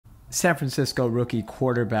San Francisco rookie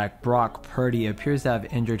quarterback Brock Purdy appears to have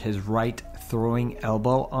injured his right throwing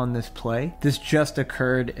elbow on this play. This just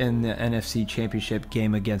occurred in the NFC Championship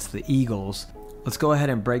game against the Eagles. Let's go ahead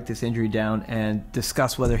and break this injury down and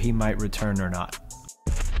discuss whether he might return or not.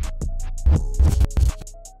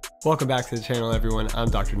 Welcome back to the channel, everyone. I'm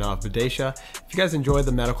Dr. Nav Badesha. If you guys enjoy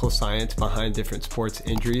the medical science behind different sports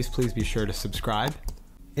injuries, please be sure to subscribe.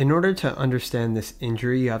 In order to understand this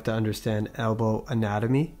injury, you have to understand elbow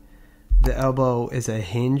anatomy. The elbow is a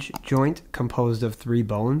hinge joint composed of 3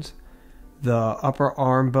 bones. The upper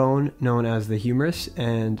arm bone, known as the humerus,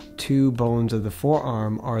 and 2 bones of the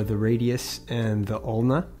forearm are the radius and the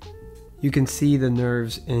ulna. You can see the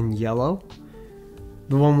nerves in yellow.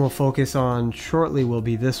 The one we'll focus on shortly will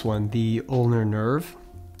be this one, the ulnar nerve.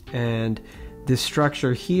 And this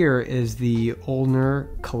structure here is the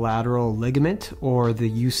ulnar collateral ligament, or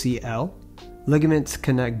the UCL. Ligaments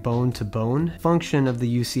connect bone to bone. Function of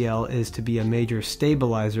the UCL is to be a major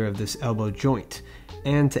stabilizer of this elbow joint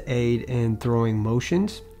and to aid in throwing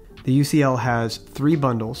motions. The UCL has 3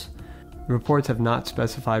 bundles. Reports have not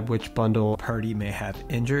specified which bundle Purdy may have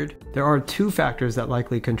injured. There are 2 factors that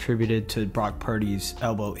likely contributed to Brock Purdy's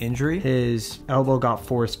elbow injury. His elbow got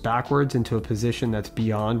forced backwards into a position that's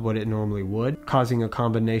beyond what it normally would, causing a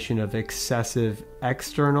combination of excessive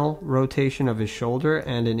external rotation of his shoulder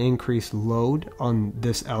and an increased load on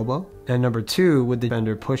this elbow. And number 2, with the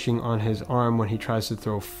defender pushing on his arm when he tries to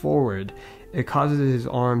throw forward, it causes his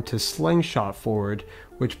arm to slingshot forward,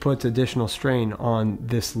 which puts additional strain on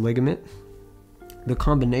this ligament. The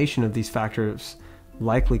combination of these factors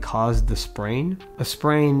likely caused the sprain. A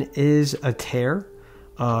sprain is a tear.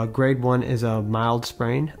 Grade 1 is a mild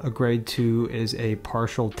sprain. A grade 2 is a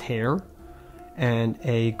partial tear. And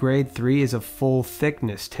a grade 3 is a full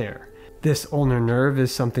thickness tear. This ulnar nerve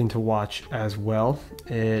is something to watch as well.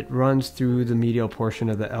 It runs through the medial portion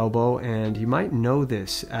of the elbow, and you might know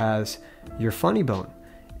this as your funny bone.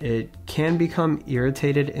 It can become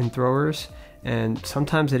irritated in throwers, and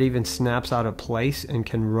sometimes it even snaps out of place and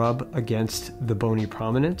can rub against the bony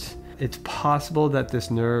prominence. It's possible that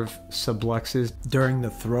this nerve subluxes during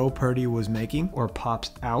the throw Purdy was making or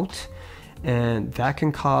pops out, and that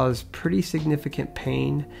can cause pretty significant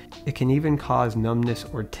pain. It can even cause numbness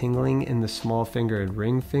or tingling in the small finger and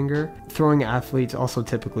ring finger. Throwing athletes also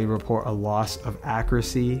typically report a loss of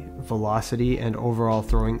accuracy, velocity, and overall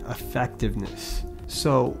throwing effectiveness.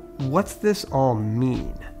 So what's this all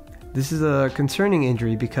mean? This is a concerning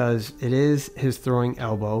injury because it is his throwing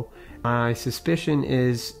elbow. My suspicion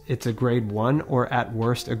is it's a grade 1 or at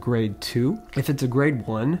worst a grade 2. If it's a grade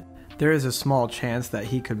 1, there is a small chance that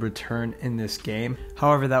he could return in this game.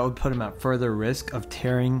 However, that would put him at further risk of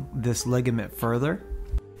tearing this ligament further.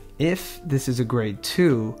 If this is a grade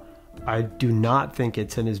 2, I do not think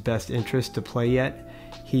it's in his best interest to play yet.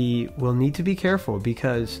 He will need to be careful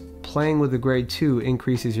because playing with a grade 2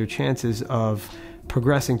 increases your chances of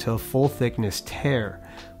progressing to a full thickness tear,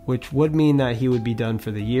 which would mean that he would be done for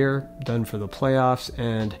the year, done for the playoffs,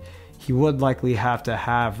 and he would likely have to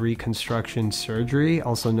have reconstruction surgery,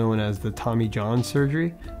 also known as the Tommy John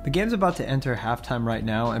surgery. The game's about to enter halftime right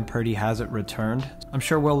now, and Purdy hasn't returned. I'm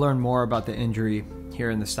sure we'll learn more about the injury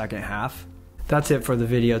here in the second half. That's it for the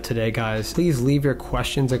video today, guys. Please leave your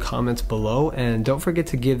questions and comments below, and don't forget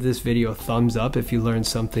to give this video a thumbs up if you learned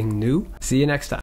something new. See you next time.